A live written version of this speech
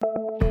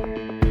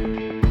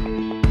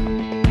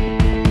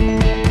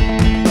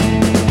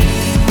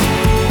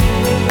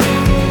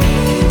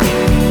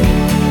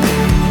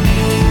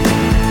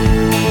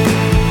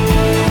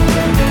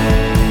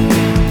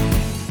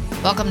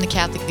Welcome to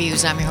Catholic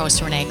Views. I'm your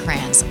host, Renee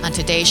Kranz. On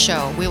today's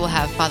show, we will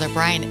have Father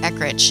Brian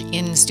Eckrich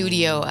in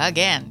studio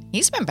again.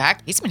 He's been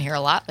back. He's been here a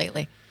lot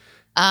lately.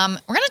 We're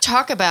going to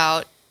talk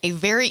about a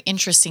very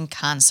interesting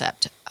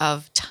concept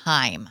of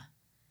time.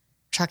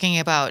 We're talking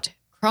about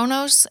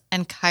chronos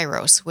and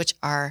kairos, which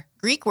are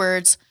Greek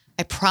words.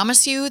 I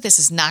promise you, this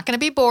is not going to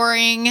be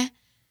boring.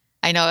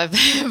 I know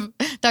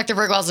if Dr.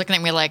 Bergwald's looking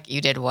at me like,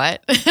 you did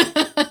what?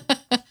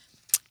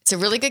 It's a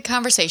really good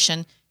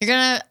conversation. You're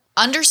going to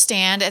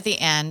understand at the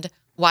end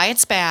why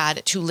it's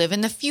bad to live in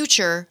the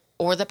future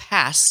or the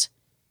past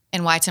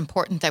and why it's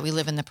important that we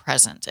live in the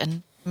present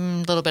and a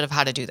little bit of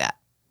how to do that.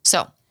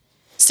 So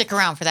stick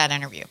around for that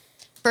interview.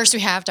 First,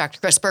 we have Dr.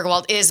 Chris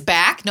Bergwald is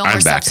back. No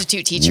more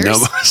substitute teachers. No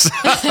more.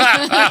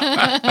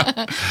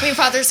 I mean,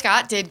 Father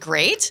Scott did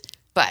great,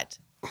 but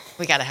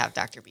we got to have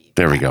Dr. B.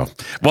 There we go.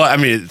 Well, I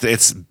mean,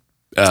 it's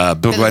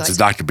Biblical Bites with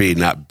Dr. B,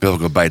 not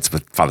Biblical Bites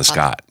with Father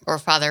Scott. Or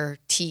Father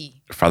T.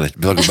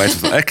 Biblical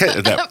Bites with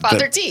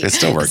Father T. It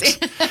still works.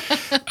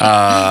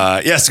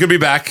 Yes, good to be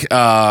back.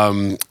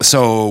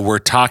 So we're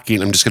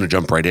talking, I'm just going to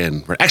jump right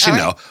in. Actually,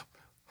 no,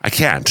 I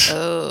can't.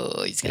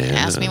 Oh, he's going to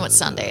ask me what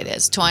Sunday it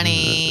is.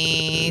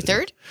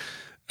 23rd?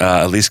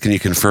 At least can you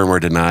confirm or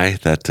deny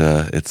that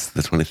it's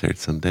the 23rd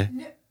Sunday?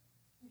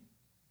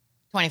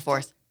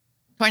 24th.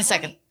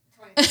 22nd.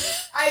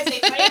 I would say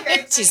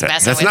 23rd. She's messing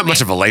That's with not me.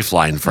 much of a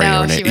lifeline for you,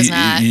 Renee. She was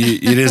not.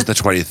 It is the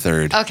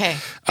 23rd. Okay.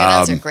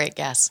 That's a great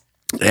guess.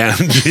 And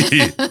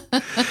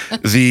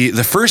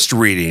the first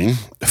reading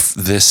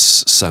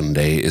this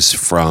Sunday is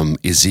from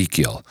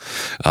Ezekiel,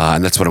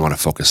 and that's what I want to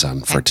focus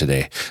on for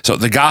today. So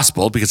the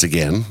gospel, because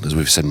again, as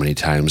we've said many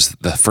times,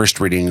 the first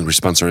reading,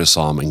 responsorial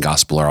psalm, and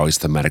gospel are always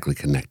thematically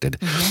connected.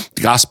 Mm-hmm.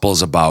 The gospel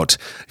is about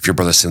if your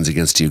brother sins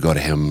against you, go to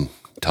him,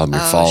 tell him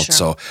your fault. Sure.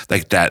 So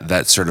like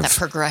that sort of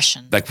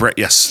progression.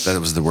 Yes, that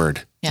was the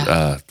word.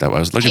 Yeah. That I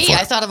was looking for.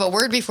 I thought of a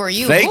word before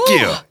you. Thank Ooh,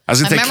 you. I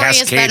was going to say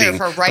cascading.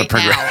 My memory is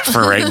better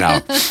for right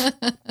now. For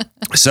right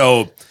now.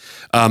 So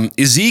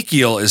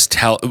Ezekiel is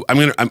I'm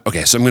going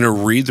to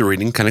read the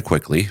reading kind of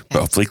quickly,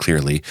 but hopefully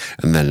clearly,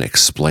 and then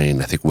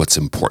explain, I think, what's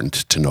important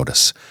to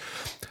notice.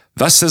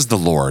 Thus says the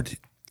Lord,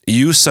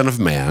 you son of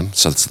man,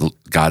 so it's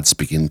God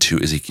speaking to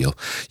Ezekiel,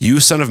 you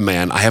son of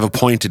man, I have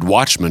appointed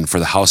watchmen for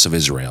the house of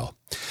Israel.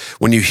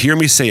 When you hear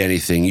me say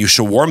anything, you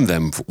shall warn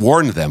them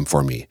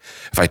for me.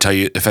 If I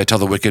tell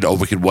the wicked, O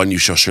wicked one, you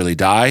shall surely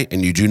die,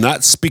 and you do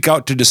not speak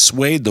out to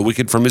dissuade the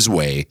wicked from his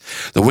way,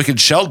 the wicked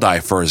shall die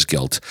for his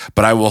guilt,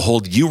 but I will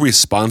hold you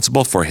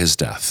responsible for his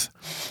death.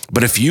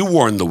 But if you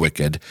warn the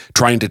wicked,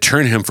 trying to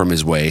turn him from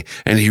his way,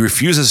 and he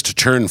refuses to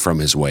turn from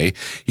his way,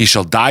 he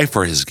shall die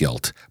for his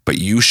guilt, but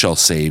you shall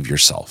save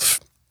yourself.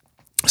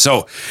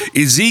 So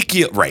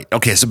Ezekiel, right?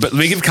 Okay. So, but let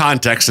me give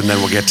context, and then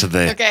we'll get to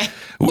the. Okay.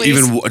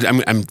 Please.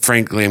 I'm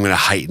frankly, I'm going to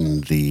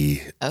heighten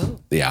the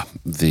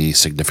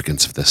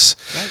significance of this.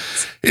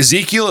 Right.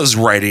 Ezekiel is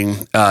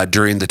writing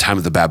during the time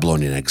of the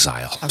Babylonian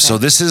exile. Okay. So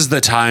this is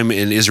the time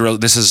in Israel.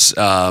 This is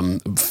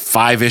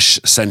 5-ish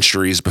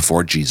centuries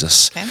before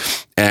Jesus. Okay.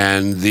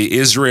 And the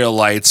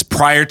Israelites,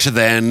 prior to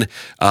then,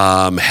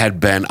 had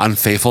been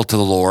unfaithful to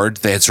the Lord.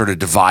 They had sort of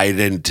divided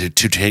into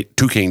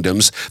two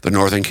kingdoms: the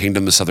northern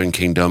kingdom, the southern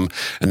kingdom.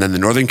 And then the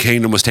northern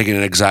kingdom was taken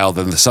in exile.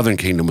 Then the southern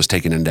kingdom was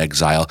taken into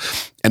exile,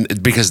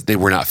 and because they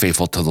were not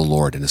faithful to the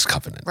Lord and His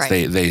covenant,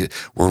 right. They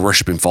were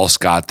worshiping false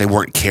gods. They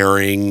weren't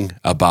caring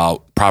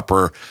about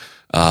proper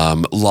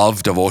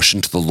love, devotion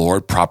to the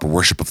Lord, proper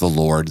worship of the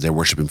Lord. They're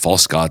worshiping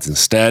false gods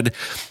instead.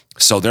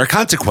 So there are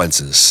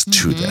consequences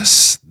to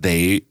this.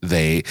 They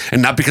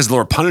and not because the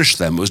Lord punished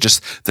them, it was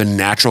just the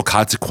natural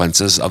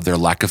consequences of their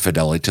lack of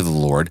fidelity to the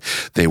Lord.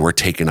 They were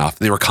taken off,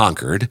 they were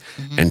conquered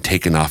and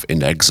taken off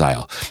into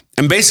exile.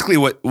 And basically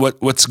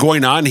what's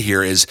going on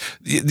here is,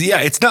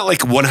 it's not like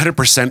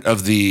 100%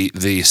 of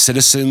the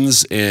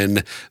citizens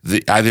in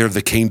either of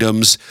the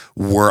kingdoms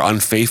were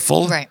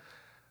unfaithful. Right.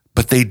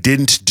 But they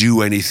didn't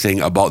do anything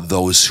about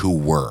those who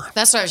were.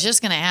 That's what I was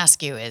just going to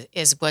ask you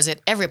was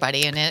it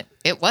everybody? And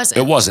it wasn't.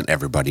 It wasn't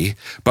everybody,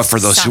 but for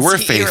those who were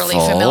faithful.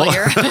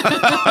 Familiar.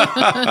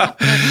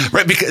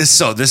 Right, because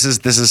this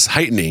is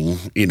heightening,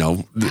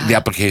 the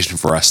application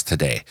for us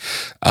today.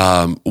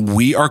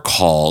 We are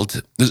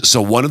called, so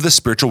one of the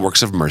spiritual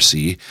works of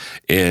mercy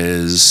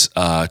is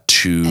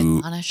to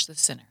admonish the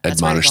sinner.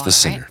 Admonish the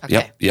sinner. Right?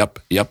 Okay.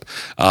 Yep.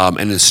 And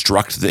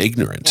instruct the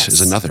ignorant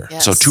is another.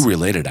 Yes. So two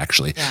related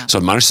actually. Yeah. So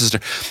admonish the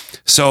sinner.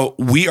 So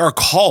we are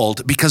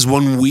called because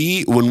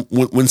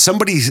when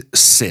somebody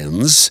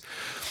sins,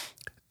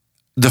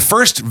 the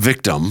first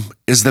victim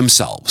is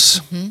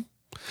themselves.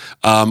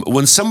 Mm-hmm.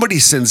 When somebody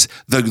sins,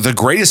 the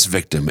greatest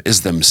victim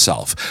is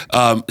themselves.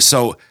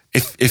 So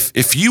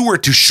if you were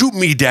to shoot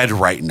me dead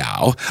right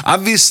now,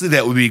 obviously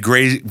that would be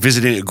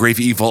visiting a grave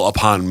evil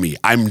upon me.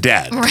 I'm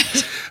dead.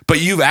 Right. But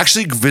you've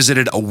actually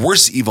visited a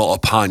worse evil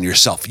upon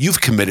yourself.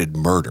 You've committed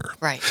murder.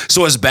 Right.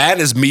 So as bad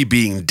as me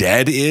being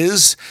dead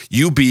is,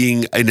 you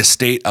being in a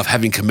state of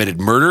having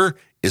committed murder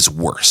is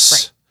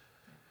worse.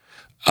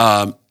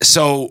 Right.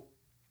 So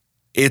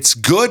it's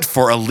good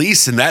for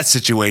Elise in that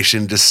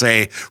situation to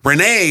say,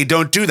 Renee,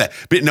 don't do that.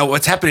 But no,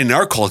 what's happening in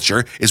our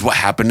culture is what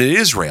happened in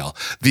Israel.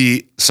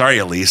 Sorry,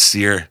 Elise,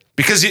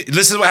 because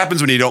this is what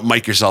happens when you don't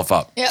mic yourself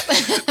up. Yep.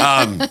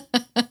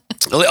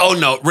 Oh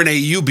no, Renee,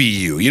 you be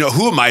you.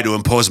 Who am I to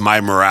impose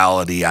my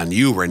morality on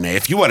you, Renee?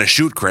 If you want to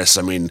shoot Chris,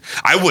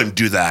 I wouldn't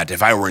do that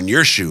if I were in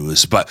your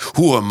shoes, but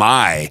who am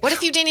I? What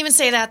if you didn't even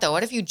say that though?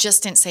 What if you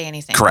just didn't say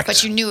anything? Correct.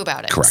 But you knew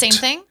about it. Correct. Same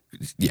thing?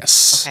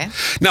 Yes. Okay.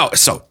 No,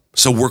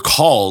 so we're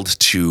called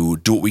to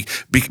do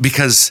what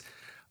because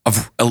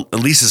of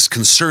Elisa's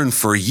concern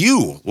for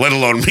you, let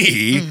alone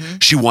me. Mm-hmm.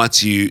 She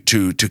wants you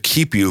to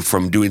keep you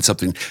from doing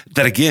something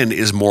that, again,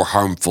 is more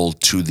harmful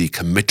to the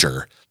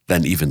committer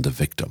than even the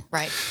victim.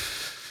 Right.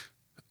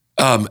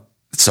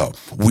 So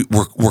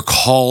we're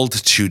called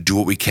to do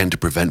what we can to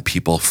prevent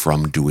people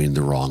from doing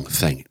the wrong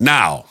thing.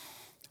 Now,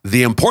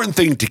 the important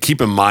thing to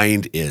keep in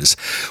mind is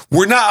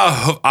we're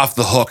not off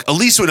the hook.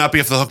 Elise would not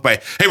be off the hook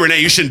by, hey, Renee,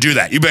 you shouldn't do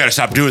that. You better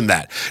stop doing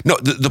that. No,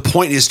 the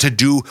point is to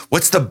do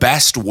what's the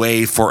best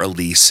way for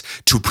Elise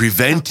to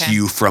prevent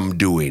you from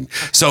doing.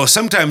 So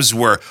sometimes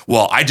I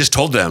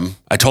told them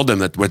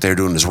that what they're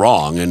doing is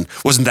wrong, and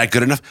wasn't that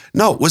good enough?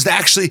 No, was that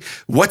actually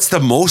what's the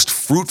most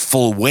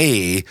fruitful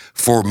way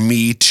for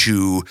me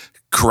to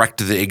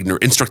correct the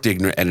ignorant, instruct the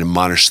ignorant, and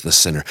admonish the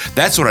sinner?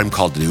 That's what I'm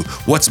called to do.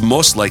 What's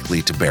most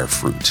likely to bear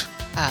fruit?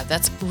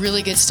 That's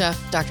really good stuff,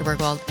 Dr.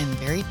 Bergwald, and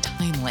very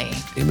timely.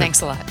 Amen.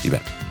 Thanks a lot. You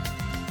bet.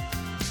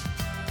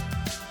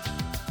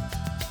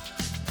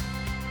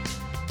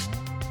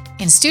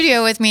 In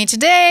studio with me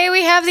today,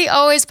 we have the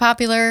always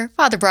popular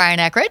Father Brian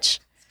Eckrich.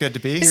 Good to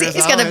be here.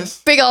 He's got a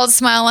big old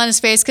smile on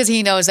his face because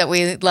he knows that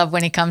we love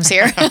when he comes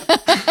here.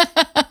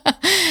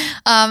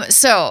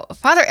 So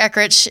Father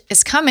Eckrich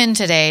has come in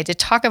today to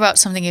talk about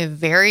something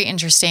very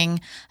interesting,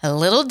 a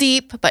little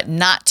deep, but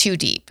not too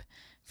deep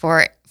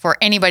for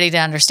anybody to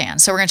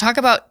understand. So we're going to talk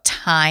about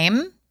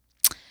time,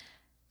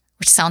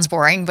 which sounds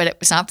boring, but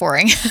it's not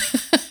boring.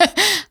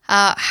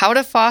 How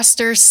to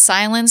foster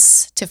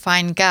silence to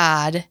find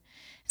God.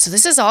 So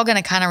this is all going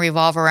to kind of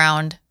revolve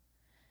around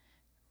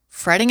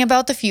fretting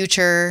about the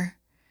future,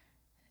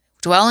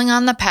 dwelling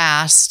on the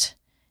past,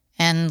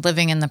 and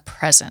living in the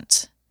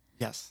present.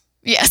 Yes.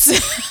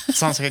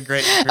 Sounds like a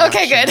great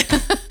Okay, good.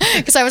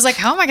 Because I was like,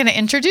 how am I going to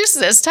introduce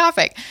this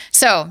topic?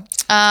 So,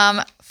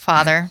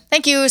 Father,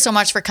 thank you so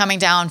much for coming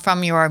down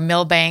from your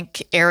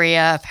Millbank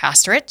area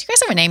pastorate. Do you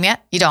guys have a name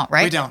yet? You don't,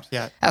 right? We don't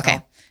yet. Okay.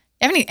 No.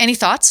 Have any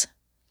thoughts?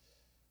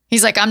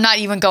 He's like, I'm not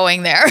even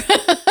going there.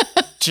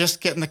 Just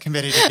getting the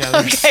committee together.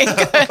 Okay,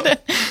 good.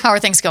 How are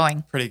things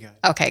going? Pretty good.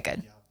 Okay,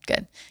 good. Yeah.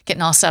 Good.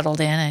 Getting all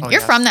settled in. And you're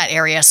yes. from that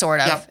area,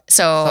 sort of. Yep.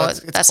 So it's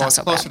that's not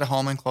so bad. Closer to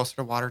home and closer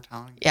to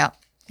Watertown. Yeah.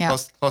 Yeah.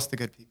 Close to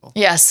good people.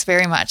 Yes,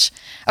 very much.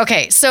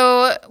 Okay,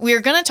 so we're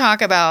going to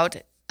talk about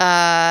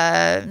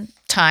time.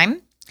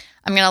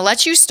 I'm going to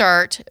let you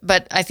start,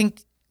 but I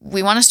think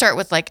we want to start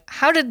with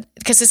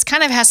because this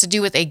kind of has to do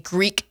with a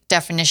Greek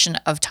definition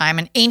of time,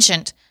 an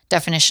ancient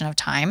definition of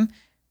time,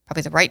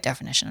 probably the right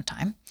definition of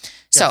time. Yes.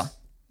 So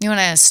you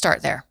want to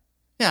start there?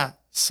 Yeah.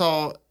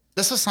 So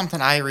this was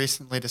something I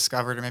recently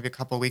discovered, or maybe a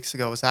couple of weeks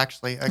ago. It was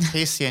actually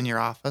Casey in your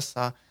office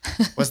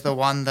was the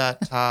one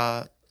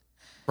that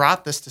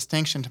brought this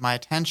distinction to my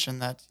attention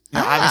that,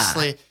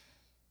 obviously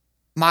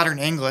modern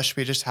English,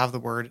 we just have the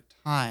word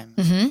time.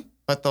 Mm-hmm.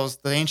 But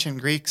the ancient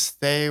Greeks,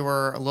 they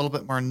were a little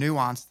bit more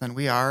nuanced than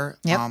we are.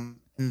 Yep.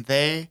 And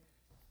they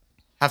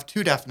have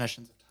two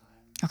definitions of time.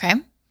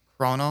 Okay.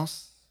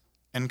 Chronos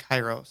and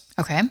kairos.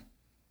 Okay.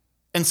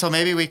 And so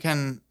maybe we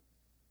can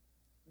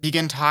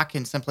begin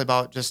talking simply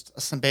about just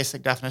some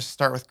basic definitions.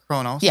 Start with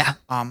chronos. Yeah.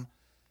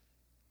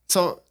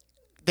 So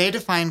they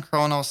define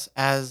chronos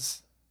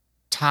as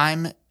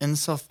time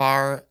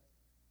insofar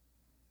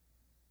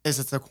as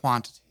it's a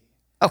quantity.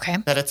 Okay.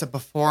 That it's a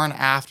before and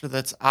after,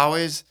 that's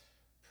always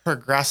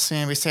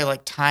progressing. We say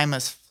time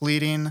is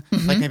fleeting,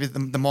 like maybe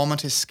the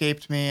moment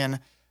escaped me. And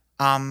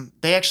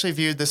they actually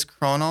viewed this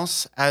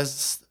chronos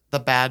as the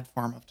bad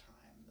form of time.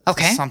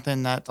 Okay.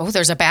 Something that... Oh,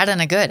 there's a bad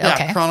and a good. Yeah,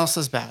 okay. Chronos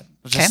is bad.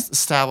 We'll just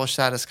establish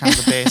that as kind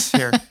of the base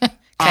here.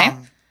 Okay.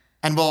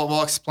 And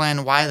we'll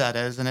explain why that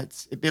is, and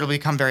it'll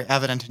become very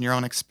evident in your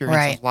own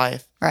experience of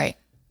life. Right.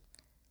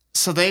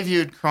 So they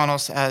viewed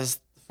chronos as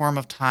the form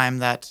of time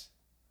that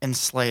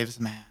enslaves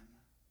man.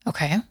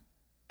 Okay.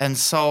 And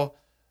so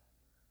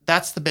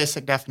that's the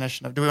basic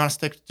definition of. Do we want to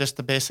stick to just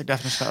the basic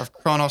definition of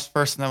chronos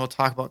first, and then we'll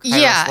talk about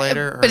kairos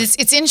later? But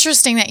it's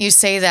interesting that you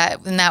say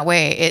that in that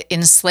way. It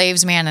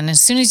enslaves man, and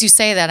as soon as you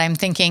say that, I'm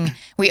thinking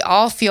we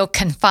all feel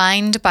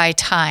confined by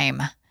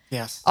time.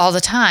 Yes. All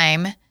the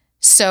time.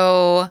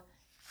 So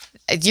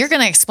you're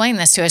going to explain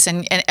this to us,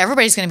 and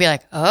everybody's going to be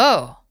like,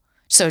 oh.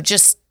 So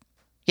just,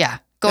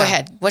 go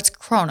ahead. What's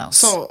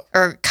chronos?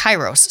 Or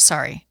kairos,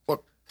 sorry.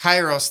 Well,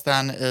 kairos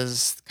then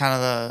is kind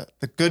of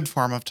the good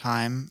form of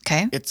time.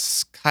 Okay.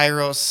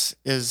 Kairos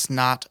is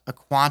not a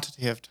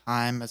quantity of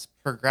time, it's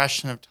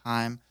progression of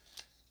time.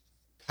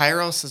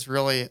 Kairos is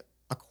really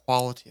a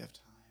quality of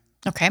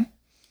time. Okay.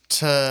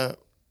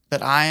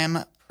 That I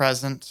am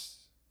present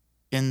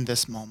in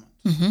this moment.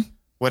 Mm-hmm.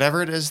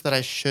 whatever it is that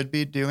I should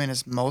be doing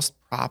is most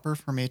proper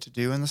for me to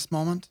do in this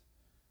moment,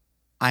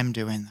 I'm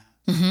doing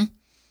that. Mm-hmm.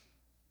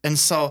 And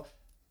so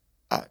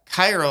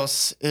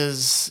kairos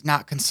is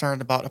not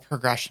concerned about a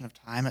progression of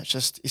time. It's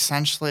just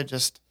essentially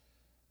just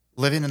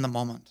living in the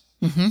moment.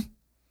 Mm-hmm.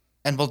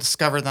 And we'll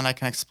discover then I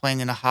can explain,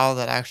 how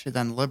that actually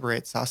then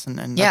liberates us.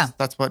 And Yeah.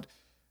 that's what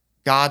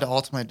God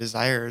ultimately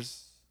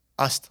desires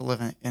us to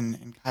live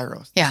in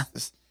kairos. Yeah.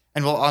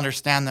 And we'll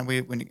understand that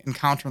when we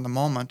encounter in the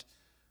moment,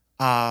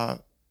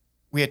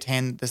 we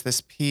attain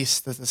this peace,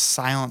 this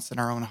silence in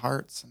our own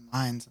hearts and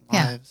minds and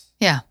lives.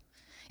 Yeah.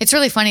 It's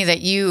really funny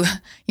that you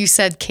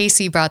said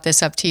Casey brought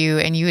this up to you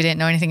and you didn't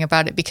know anything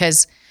about it,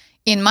 because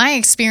in my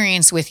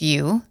experience with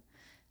you,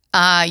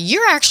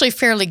 you're actually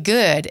fairly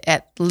good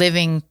at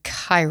living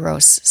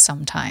kairos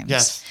sometimes.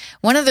 Yes.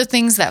 One of the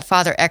things that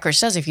Father Eckrich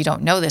does, if you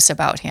don't know this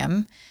about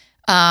him,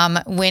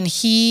 when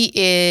he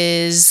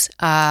is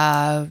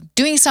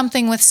doing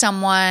something with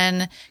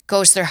someone,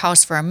 goes to their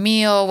house for a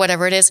meal,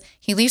 whatever it is,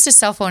 he leaves his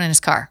cell phone in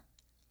his car.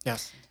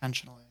 Yes,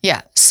 intentionally.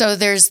 Yeah. So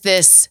there's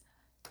this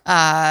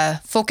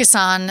focus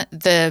on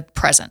the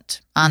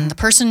present, on the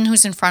person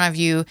who's in front of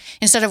you,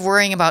 instead of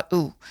worrying about,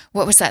 ooh,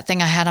 what was that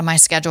thing I had on my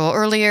schedule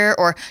earlier?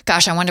 Or,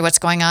 gosh, I wonder what's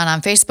going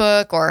on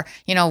Facebook, or,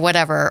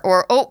 whatever.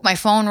 Or, oh, my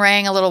phone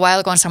rang a little while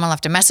ago and someone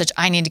left a message.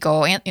 I need to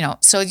go in,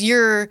 So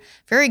you're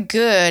very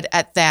good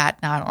at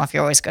that. Now, I don't know if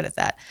you're always good at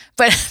that,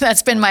 but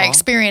that's been my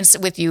experience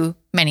with you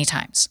many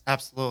times.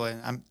 Absolutely.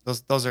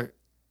 Those are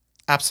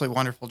absolutely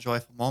wonderful,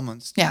 joyful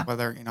moments. Yeah.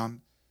 Whether,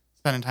 I'm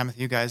spending time with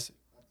you guys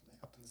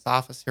up in this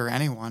office here or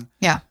anyone.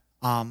 Yeah.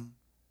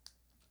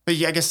 But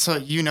yeah, I guess so.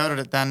 You noted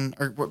it then,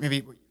 or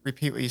maybe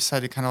repeat what you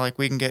said. Kind of like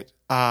we can get,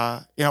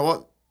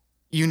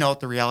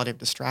 the reality of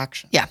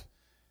distraction. Yeah.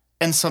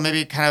 And so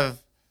maybe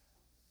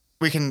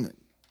we can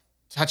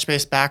touch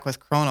base back with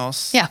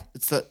chronos. Yeah.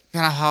 It's the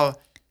kind of how,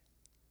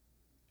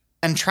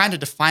 and trying to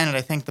define it.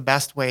 I think the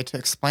best way to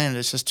explain it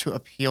is just to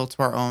appeal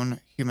to our own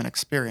human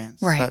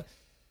experience. Right. That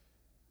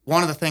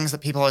one of the things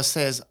that people always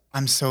say is,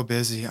 "I'm so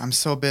busy. I'm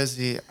so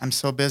busy. I'm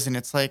so busy," and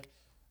it's like,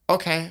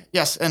 okay,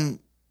 yes, and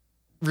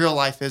real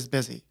life is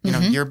busy.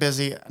 You're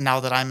busy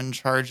now that I'm in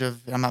charge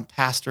of, I'm a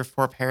pastor of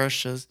 4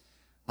 parishes.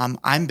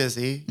 I'm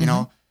busy.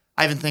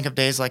 I even think of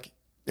days like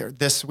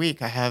this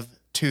week, I have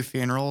 2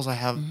 funerals. I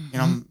have,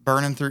 I'm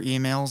burning through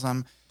emails.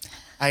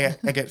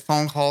 I get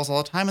phone calls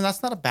all the time, and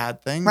that's not a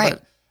bad thing. Right.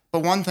 But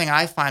one thing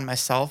I find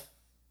myself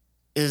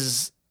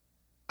is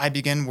I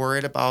begin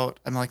worried about,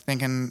 I'm like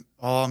thinking,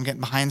 oh, I'm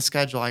getting behind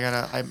schedule.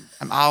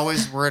 I'm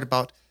always worried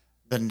about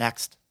the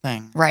next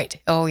thing. Right.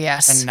 Oh,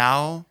 yes. And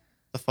now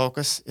the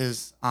focus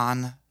is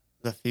on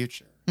the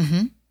future.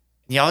 Mm-hmm.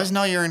 You always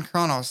know you're in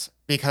chronos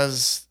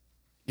because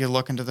you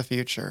look into the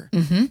future.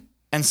 Mm-hmm.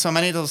 And so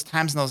many of those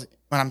times when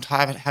I'm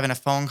having a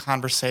phone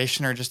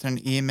conversation or just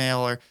an email,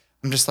 or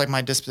I'm just like,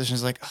 my disposition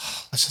is like,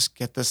 oh, let's just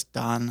get this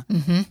done.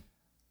 Mm-hmm.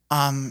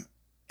 And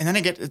then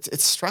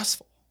it's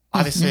stressful,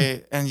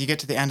 obviously. And you get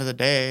to the end of the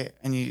day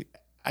and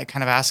I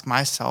kind of ask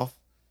myself,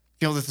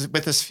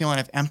 with this feeling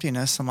of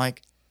emptiness, I'm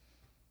like,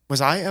 was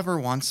I ever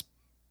once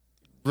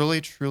really,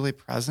 truly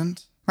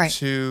present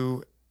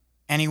to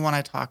anyone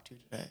I talked to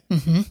today?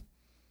 Mm-hmm.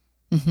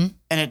 Mm-hmm.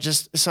 And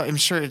so I'm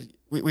sure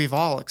we've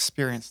all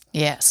experienced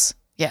that.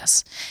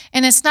 Yes.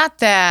 And it's not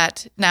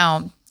that,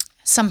 now,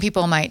 some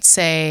people might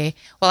say,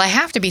 well, I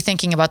have to be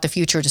thinking about the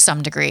future to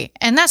some degree.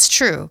 And that's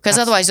true, because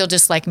otherwise you'll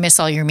just miss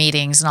all your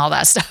meetings and all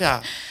that stuff.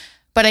 Yeah.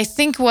 But I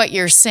think what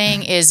you're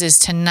saying is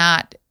to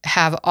not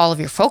have all of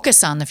your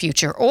focus on the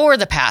future or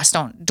the past.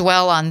 Don't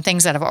dwell on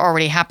things that have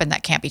already happened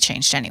that can't be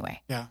changed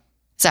anyway. Yeah.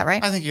 Is that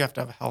right? I think you have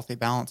to have a healthy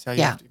balance. Yeah.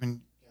 Yeah.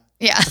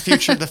 Yeah.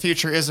 The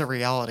future is a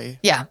reality.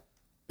 Yeah.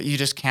 But you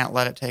just can't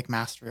let it take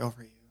mastery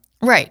over you.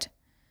 Right.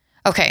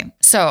 Okay.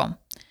 So,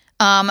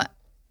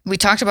 we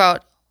talked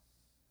about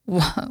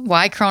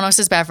why chronos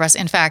is bad for us.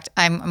 In fact,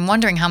 I'm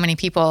wondering how many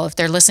people, if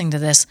they're listening to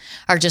this,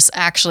 are just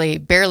actually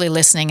barely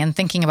listening and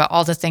thinking about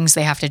all the things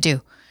they have to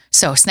do.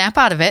 So snap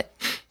out of it,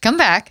 come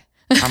back.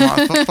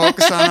 I'm on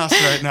focus on us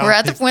right now.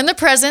 We're in the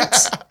present.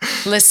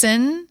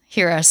 Listen,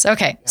 hear us.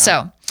 Okay.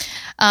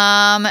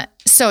 Yeah.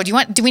 So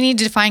do we need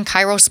to define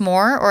kairos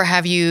more, or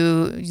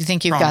you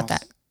think you've got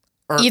that?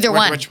 Or Either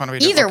one. Which one are we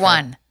doing? Either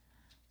one.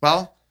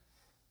 Well,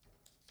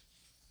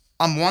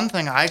 one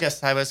thing I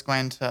guess I was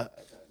going to,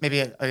 maybe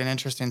an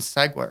interesting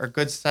segue or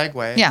good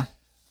segue. Yeah.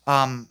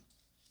 And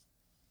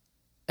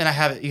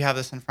you have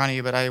this in front of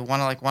you, but one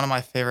of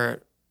my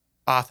favorite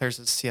authors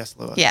is C.S.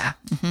 Lewis. Yeah.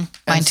 Mm-hmm.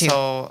 Mine too.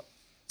 So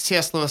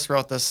C.S. Lewis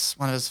wrote this,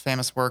 one of his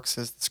famous works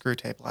is the Screw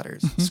Tape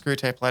Letters. Mm-hmm. Screw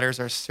Tape Letters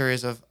are a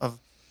series of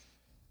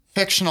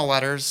fictional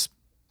letters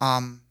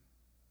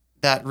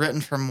that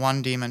written from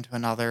one demon to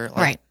another,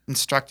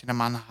 instructing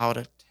him on how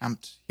to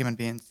tempt human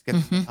beings to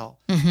get to hell.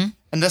 Mm-hmm.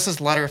 And this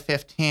is letter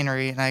 15,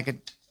 and I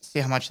could see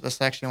how much of this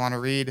I actually want to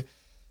read,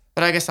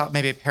 but I guess I'll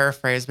maybe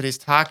paraphrase. But he's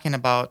talking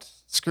about,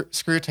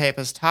 Screw Tape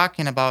is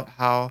talking about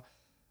how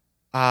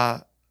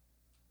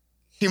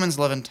humans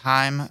live in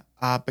time,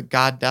 but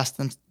God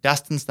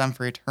destines them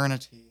for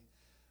eternity.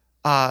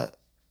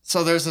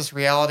 So there's this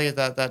reality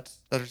that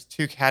there's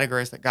two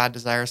categories that God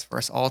desires for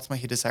us. Ultimately,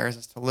 he desires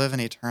us to live in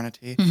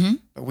eternity.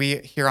 But we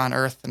here on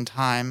earth and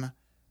time,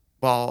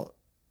 well,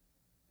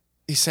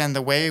 he's saying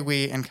the way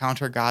we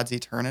encounter God's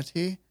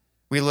eternity,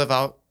 we live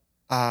out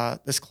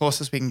as close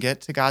as we can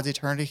get to God's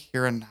eternity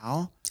here and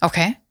now.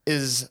 Okay.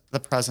 Is the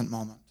present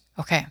moment.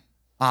 Okay.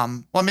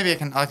 Well, maybe I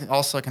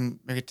can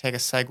maybe take a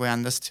segue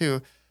on this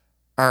too,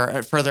 or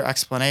a further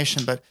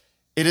explanation, but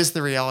it is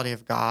the reality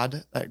of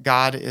God, that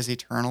God is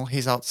eternal.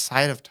 He's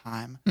outside of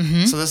time.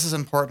 So this is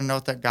important to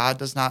note that God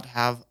does not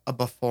have a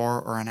before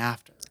or an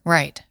after.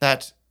 Right.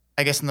 That,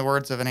 I guess in the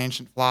words of an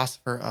ancient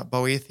philosopher,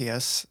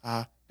 Boethius,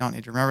 don't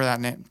need to remember that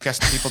name. I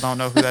guess people don't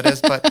know who that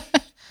is, but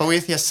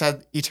Boethius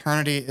said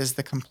eternity is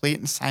the complete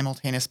and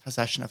simultaneous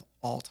possession of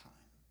all time.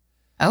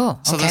 Oh, okay.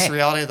 So this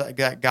reality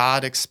that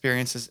God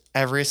experiences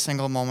every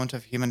single moment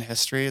of human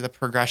history, the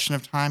progression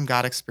of time,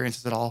 God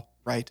experiences it all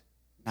right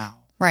now.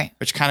 Right.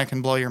 Which kind of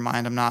can blow your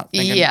mind. I'm not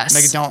thinking, Yes.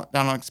 like,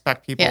 don't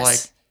expect people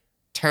like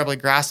terribly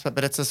grasp it,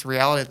 but it's this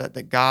reality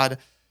that God,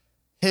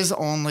 his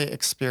only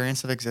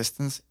experience of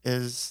existence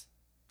is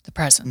the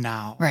present.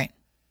 now. Right.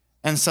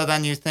 And so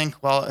then you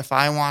think, well, if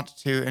I want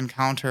to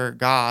encounter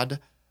God,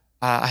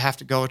 I have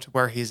to go to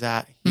where he's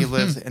at. He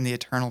lives in the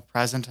eternal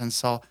present. And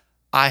so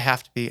I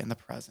have to be in the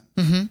present,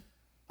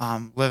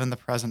 live in the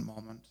present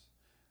moment.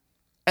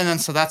 And then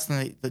so that's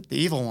the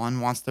evil one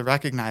wants to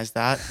recognize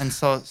that. And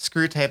so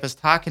Screwtape is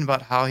talking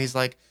about how he's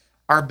like,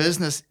 our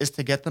business is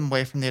to get them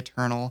away from the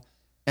eternal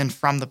and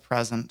from the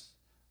present.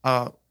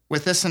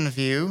 With this in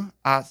view,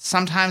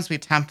 sometimes we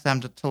tempt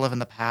them to live in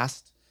the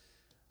past.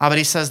 But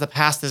he says the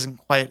past isn't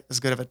quite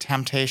as good of a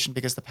temptation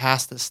because the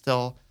past is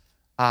still...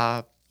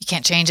 you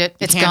can't change it.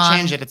 It's gone. You can't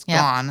change it. It's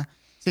gone.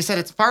 So he said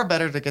it's far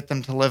better to get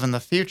them to live in the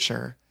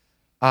future.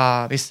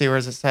 You see where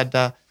it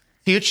said,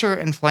 future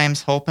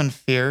inflames hope and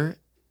fear.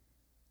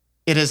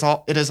 It is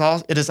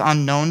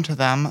unknown to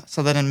them,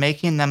 so that in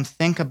making them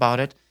think about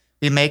it,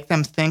 we make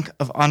them think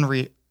of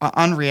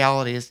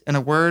unrealities. In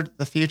a word,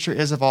 the future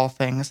is of all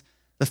things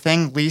the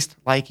thing least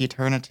like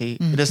eternity.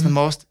 It is the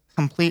most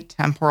complete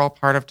temporal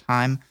part of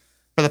time,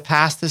 for the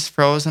past is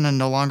frozen and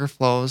no longer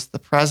flows. The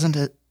present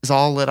is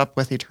all lit up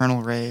with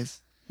eternal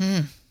rays.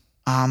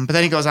 But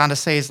then he goes on to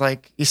say, he's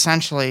like,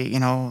 essentially,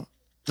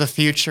 the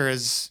future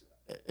is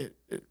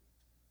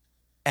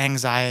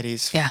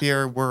anxieties,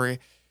 fear, worry.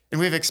 And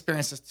we've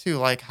experienced this too,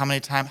 like how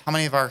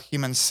many of our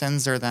human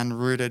sins are then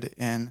rooted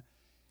in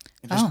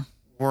just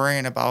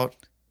worrying about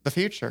the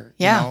future.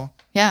 Yeah.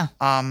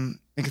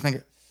 You can think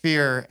of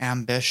fear,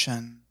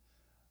 ambition,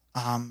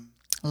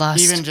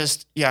 lust. Even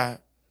just,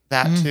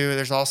 that too.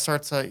 There's all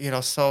sorts of,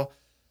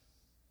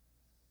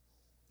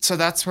 so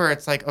that's where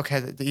it's like, okay,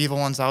 the evil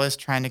one's always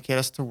trying to get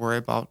us to worry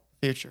about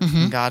the future.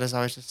 And God is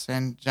always just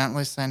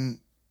gently saying,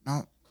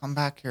 no, come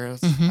back here.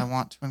 I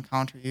want to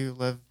encounter you,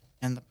 live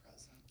in the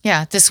present.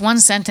 Yeah, this one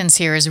sentence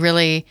here is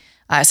really,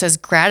 it says,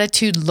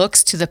 gratitude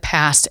looks to the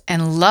past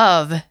and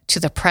love to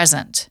the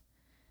present.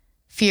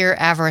 Fear,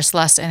 avarice,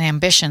 lust, and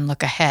ambition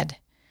look ahead.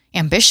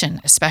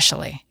 Ambition,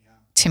 especially,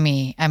 to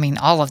me. I mean,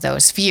 all of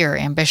those. Fear,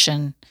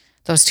 ambition,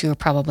 those two are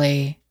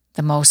probably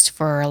the most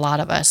for a lot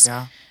of us.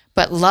 Yeah.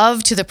 But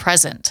love to the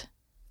present.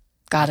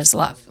 God is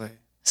love. Absolutely.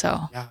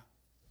 So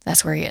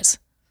that's where he is.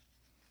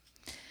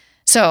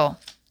 So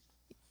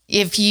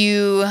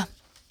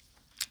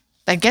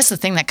I guess the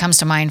thing that comes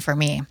to mind for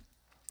me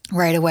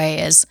right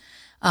away is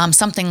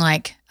something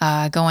like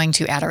going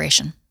to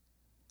adoration.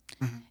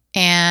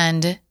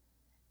 And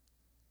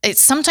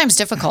it's sometimes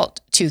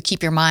difficult to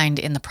keep your mind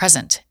in the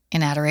present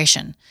in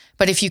adoration.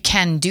 But if you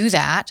can do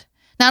that,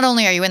 not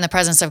only are you in the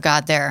presence of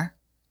God there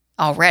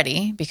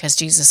already, because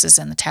Jesus is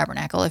in the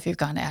tabernacle, if you've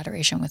gone to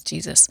adoration with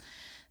Jesus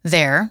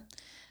there,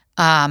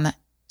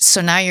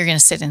 so now you're going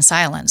to sit in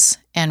silence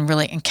and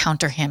really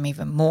encounter him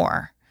even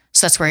more.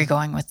 So that's where you're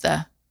going with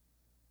the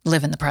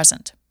live in the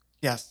present.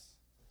 Yes.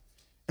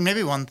 And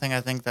maybe one thing I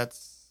think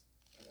that's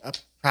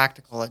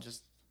practical that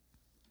just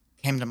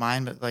came to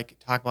mind, but like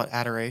talk about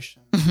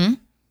adoration.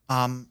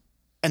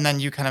 And then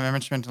you kind of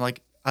mentioned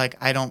like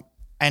I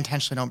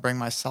intentionally don't bring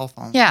my cell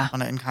phone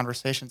in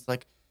conversations.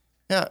 Like,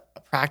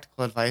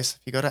 practical advice.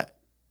 If you go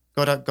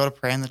to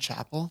pray in the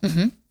chapel,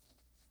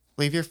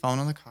 leave your phone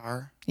in the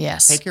car.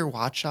 Yes. Take your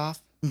watch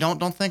off.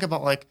 Don't think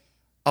about like,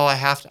 oh,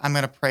 I'm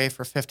going to pray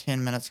for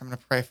 15 minutes. I'm going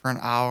to pray for an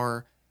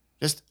hour.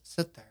 Just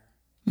sit there.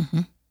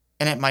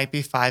 And it might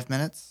be 5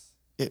 minutes.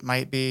 It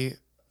might be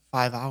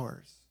 5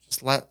 hours.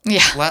 Just let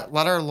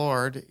our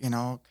Lord,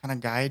 kind of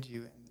guide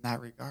you in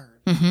that regard.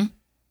 And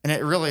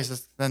it really is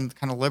just then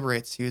kind of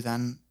liberates you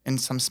then in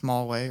some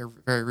small way or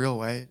very real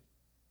way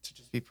to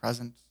just be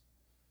present.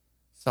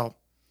 So,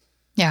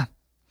 yeah.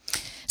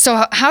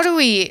 So how do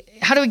we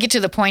get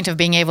to the point of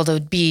being able to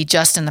be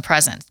just in the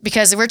present?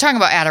 Because we're talking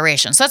about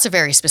adoration, so that's a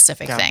very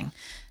specific thing.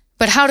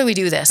 But how do we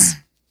do this?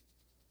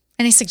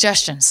 Any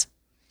suggestions?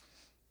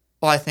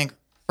 Well, I think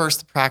first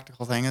the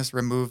practical thing is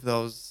remove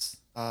those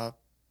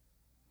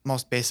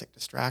most basic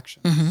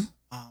distractions.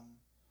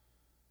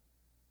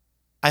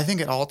 I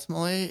think it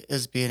ultimately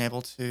is being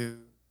able to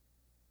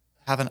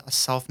have a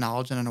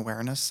self-knowledge and an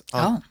awareness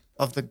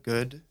of the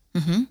good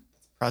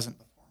present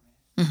before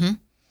me. Mm-hmm.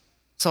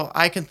 So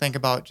I can think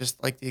about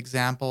just like the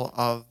example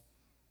of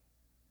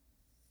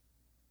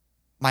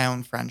my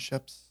own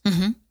friendships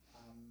Mm-hmm.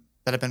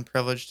 that I've been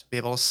privileged to be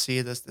able to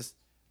see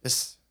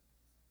this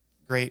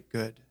great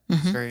good,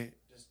 Mm-hmm. this very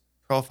just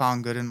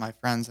profound good in my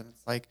friends. And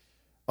it's like,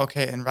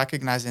 okay, and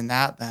recognizing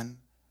that, then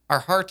our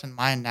heart and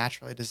mind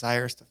naturally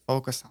desires to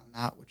focus on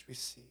that which we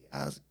see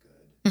as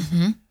good.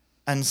 Mm-hmm.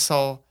 And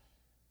so,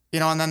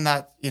 and then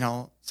that,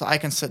 so I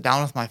can sit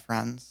down with my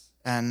friends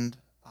and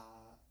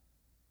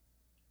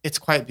it's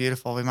quite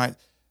beautiful. We might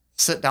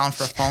sit down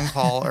for a phone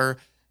call or,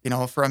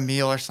 for a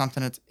meal or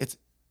something. It's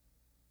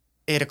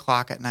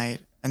 8:00 at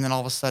night. And then all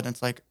of a sudden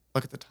it's like,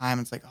 look at the time.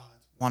 It's like, oh,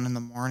 it's 1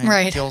 a.m.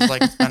 Right. It feels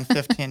like it's been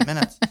 15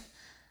 minutes.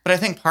 But I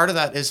think part of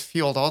that is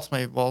fueled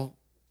ultimately. Well,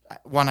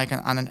 one, I can,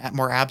 on a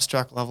more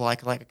abstract level, I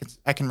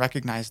can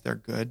recognize their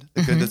good,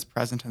 the good that's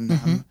present in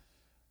them.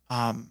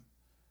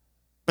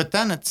 But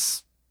then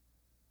it's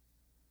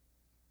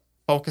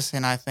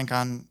focusing, I think,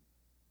 on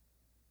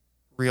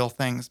real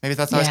things. Maybe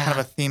that's always kind of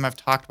a theme I've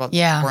talked about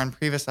before in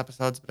previous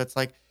episodes, but it's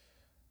like,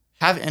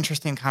 have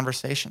interesting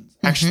conversations.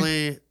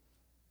 Actually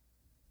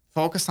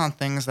focus on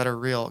things that are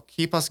real.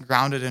 Keep us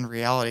grounded in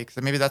reality.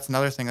 Because maybe that's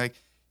another thing. Like,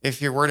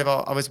 if you're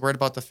always worried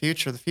about the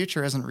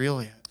future isn't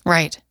real yet.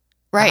 Right.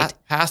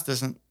 Past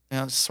isn't,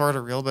 sort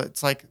of real, but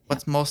it's like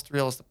what's most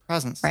real is the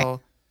present. Right.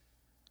 So,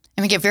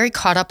 and we get very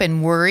caught up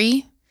in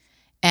worry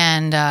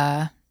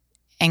and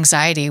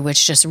anxiety,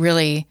 which just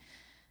really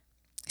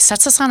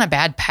sets us on a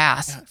bad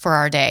path for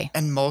our day.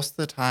 And most of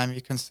the time,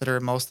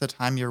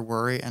 your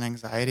worry and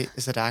anxiety,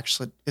 is it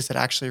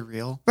actually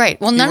real? Right.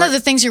 Well, none of the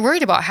things you're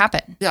worried about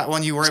happen. Yeah.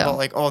 When you worry about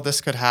like, oh,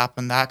 this could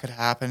happen, that could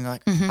happen.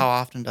 Like, how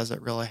often does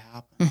it really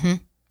happen? Mm-hmm.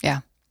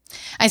 Yeah.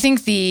 I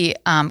think the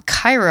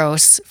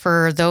kairos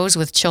for those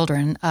with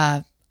children,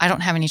 I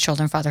don't have any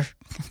children. Father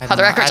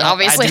Eckrich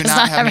obviously does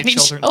not have any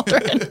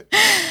children.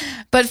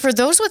 But for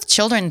those with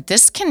children,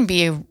 this can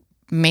be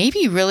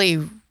maybe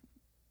really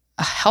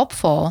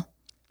helpful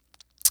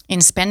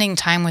in spending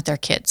time with their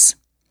kids,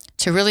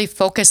 to really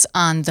focus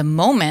on the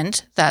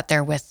moment that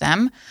they're with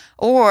them,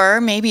 or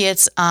maybe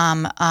it's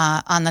on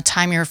the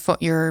time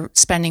you're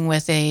spending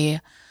with a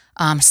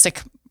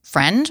sick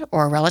friend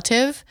or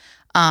relative.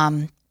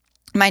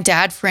 My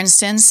dad, for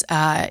instance,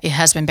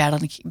 has been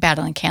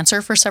battling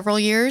cancer for several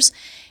years,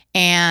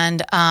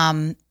 and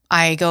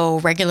I go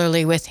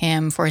regularly with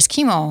him for his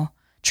chemo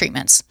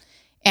treatments.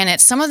 And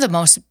it's some of the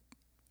most.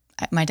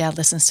 My dad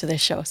listens to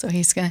this show, so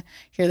he's gonna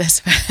hear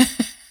this.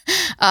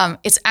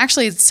 It's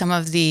actually some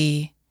of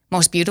the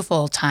most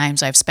beautiful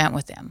times I've spent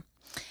with him,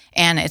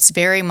 and it's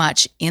very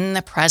much in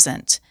the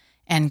present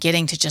and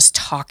getting to just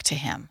talk to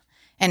him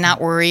and not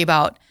worry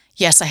about.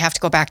 Yes, I have to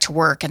go back to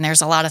work, and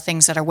there's a lot of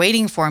things that are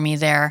waiting for me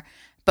there.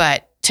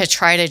 But to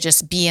try to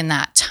just be in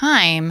that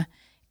time,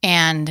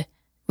 and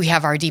we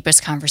have our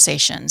deepest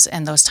conversations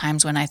and those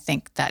times when I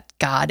think that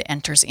God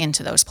enters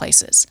into those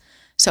places.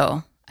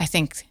 So I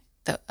think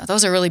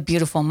those are really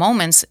beautiful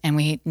moments, and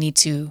we need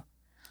to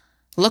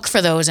look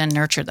for those and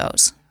nurture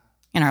those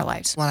in our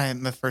lives.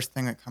 The first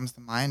thing that comes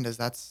to mind is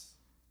that's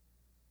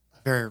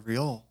a very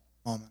real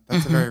moment.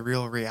 That's a very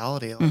real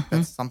reality. Like,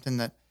 that's something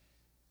that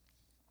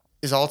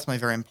is ultimately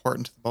very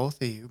important to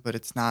both of you, but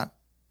it's not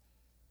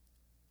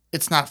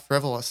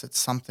frivolous. It's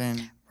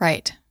something.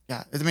 Right.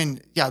 Yeah. I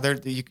mean, I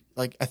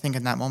think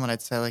in that moment,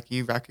 I'd say like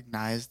you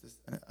recognize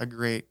a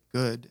great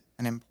good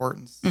and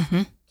importance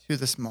to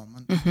this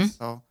moment.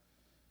 So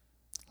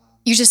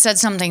you just said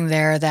something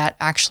there that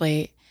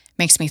actually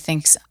makes me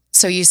think.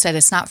 So you said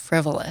it's not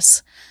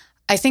frivolous.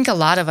 I think a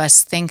lot of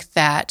us think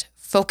that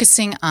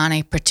focusing on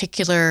the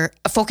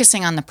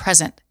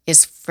present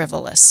is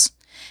frivolous.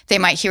 They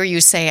might hear you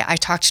say, I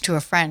talked to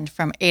a friend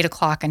from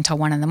 8:00 until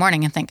 1 a.m.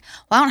 and think,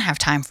 well, I don't have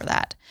time for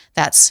that.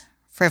 That's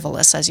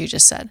frivolous, as you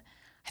just said.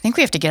 I think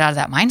we have to get out of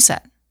that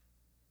mindset,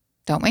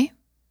 don't we?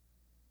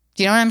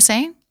 Do you know what I'm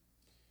saying?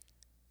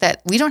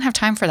 That we don't have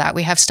time for that.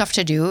 We have stuff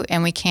to do,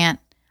 and I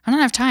don't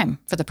have time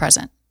for the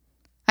present.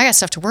 I got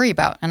stuff to worry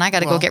about, and I got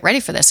to go get ready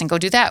for this and go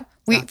do that.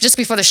 Just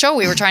before the show,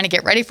 we were trying to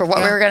get ready for what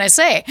we were going to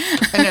say.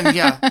 And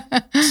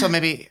then, so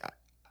maybe,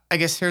 I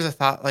guess here's a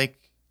thought, like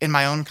in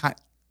my own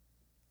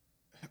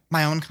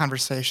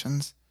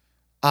conversations,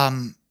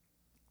 and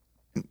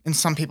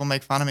some people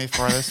make fun of me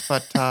for this,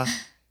 but,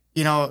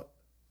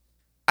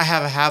 I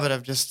have a habit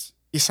of just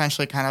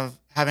essentially kind of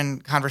having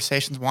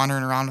conversations,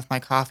 wandering around with my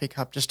coffee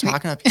cup, just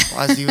talking to people,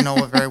 as you know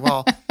very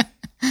well.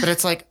 But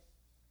it's like,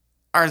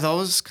 are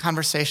those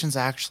conversations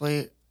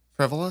actually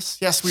frivolous?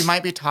 Yes, we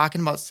might be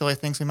talking about silly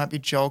things. We might be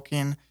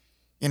joking.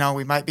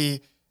 We might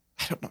be,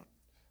 I don't know,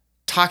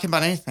 talking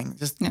about anything.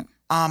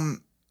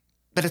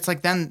 But it's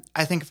like, then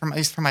I think at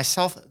least for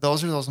myself,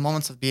 those are those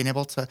moments of being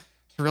able to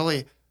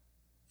really,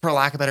 for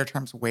lack of better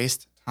terms,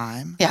 waste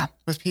time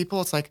with people.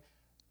 It's like,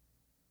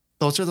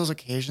 those are those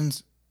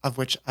occasions of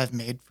which I've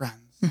made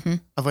friends,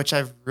 of which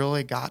I've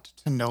really got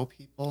to know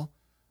people.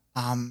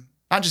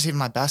 Not just even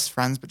my best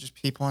friends, but just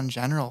people in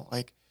general.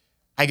 Like,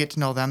 I get to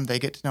know them, they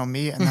get to know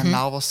me, and then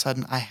now all of a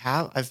sudden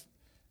I've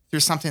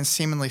through something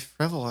seemingly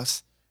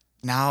frivolous,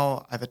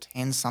 now I've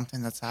attained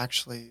something that's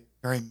actually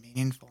very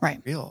meaningful, Right.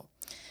 and real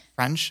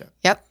friendship.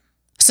 Yep.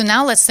 So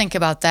now let's think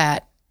about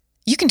that.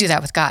 You can do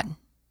that with God.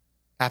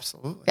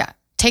 Absolutely. Yeah.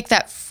 Take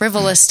that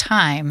frivolous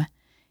time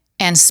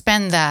and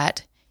spend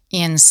that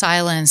in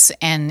silence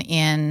and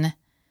in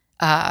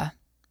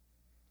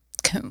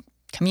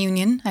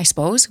communion, I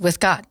suppose, with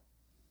God.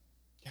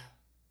 Yeah.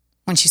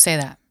 Once you say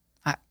that.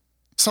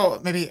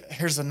 So maybe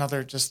here's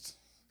another just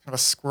kind of a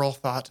squirrel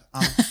thought,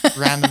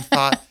 random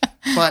thought.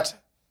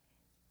 But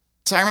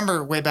so I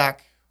remember way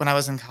back when I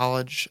was in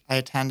college, I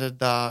attended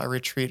a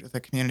retreat with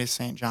the community of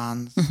St.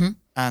 John's,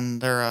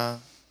 and they're a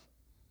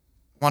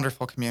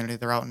wonderful community.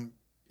 They're out in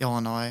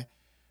Illinois.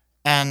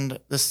 And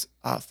this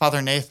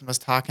Father Nathan was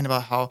talking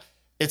about how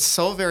it's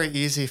so very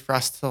easy for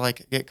us to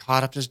like get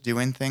caught up just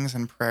doing things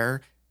in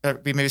prayer.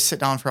 That we maybe sit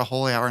down for a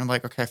holy hour and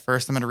like, okay,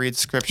 first I'm going to read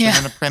scripture, and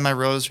I'm going to pray my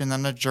rosary, and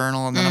then I'm going to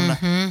journal, and then I'm going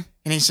to,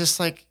 and he's just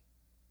like,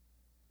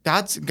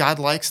 God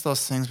likes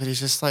those things, but he's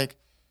just like,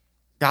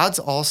 God's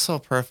also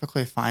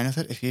perfectly fine with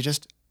it if you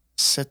just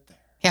sit there.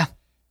 Yeah.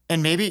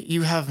 And maybe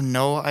you have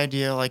no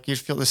idea, like you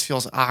feel this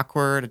feels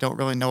awkward. I don't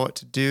really know what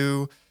to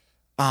do.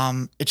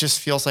 It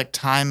just feels like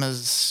time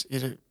is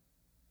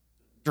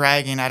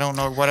dragging. I don't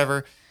know,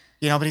 whatever,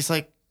 but he's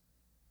like,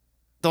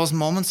 those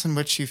moments in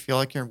which you feel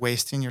like you're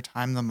wasting your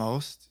time the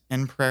most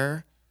in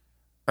prayer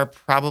are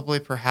probably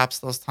perhaps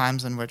those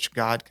times in which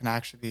God can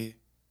actually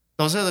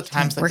those are the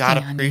times that God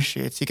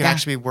appreciates. He can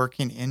actually be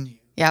working in you.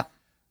 Yep.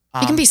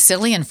 You can be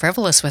silly and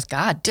frivolous with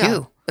God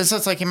too. Yeah. So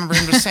it's like, I remember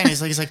him just saying,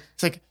 he's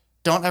like,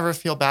 don't ever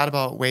feel bad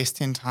about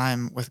wasting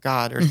time with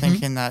God or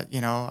thinking that,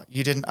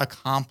 you didn't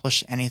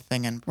accomplish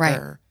anything in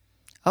prayer.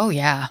 Right. Oh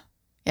yeah.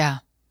 Yeah.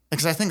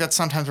 Because I think that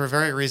sometimes we're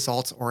very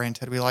results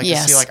oriented. We like to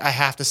see I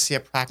have to see a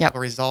practical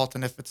result.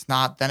 And if it's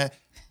not, then if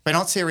I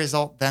don't see a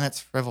result, then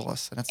it's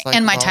frivolous. And it's like,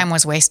 and my time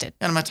was wasted.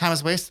 And my time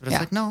was wasted. But it's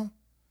like, no.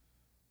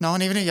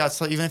 And even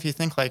if you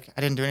think like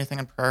I didn't do anything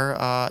in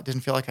prayer,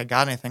 didn't feel like I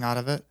got anything out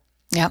of it.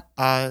 Yep.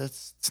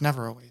 It's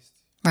never a waste.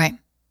 Right.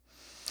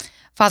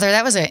 Father,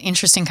 that was an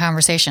interesting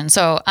conversation.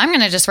 So I'm going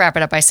to just wrap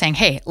it up by saying,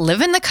 hey,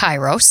 live in the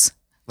kairos,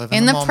 live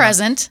in the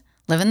present,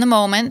 live in the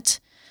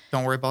moment.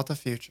 Don't worry about the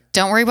future.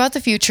 Don't worry about the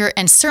future,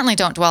 and certainly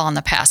don't dwell on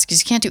the past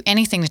because you can't do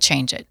anything to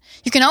change it.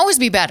 You can always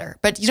be better,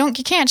 but you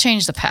can't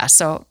change the past.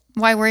 So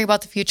why worry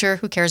about the future?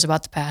 Who cares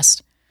about the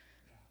past?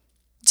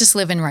 Just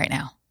live in right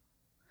now.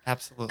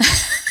 Absolutely.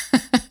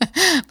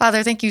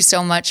 Father, thank you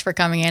so much for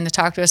coming in to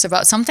talk to us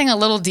about something a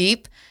little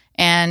deep.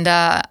 And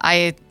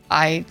I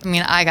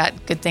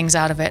got good things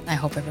out of it, and I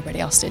hope everybody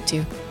else did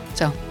too.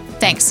 So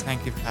thanks.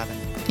 Thank you for having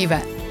me. You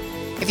bet.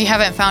 If you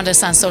haven't found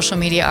us on social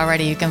media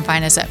already, you can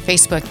find us at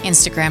Facebook,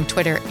 Instagram,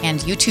 Twitter,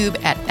 and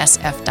YouTube at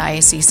SF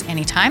Diocese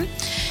anytime.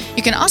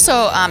 You can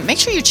also make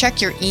sure you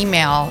check your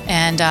email,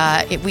 and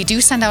we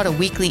do send out a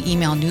weekly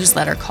email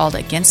newsletter called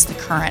Against the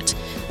Current.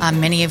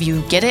 Many of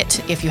you get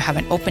it. If you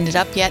haven't opened it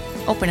up yet,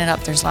 open it up.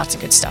 There's lots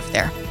of good stuff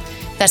there.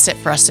 That's it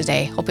for us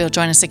today. Hope you'll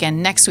join us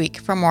again next week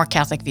for more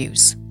Catholic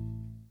Views.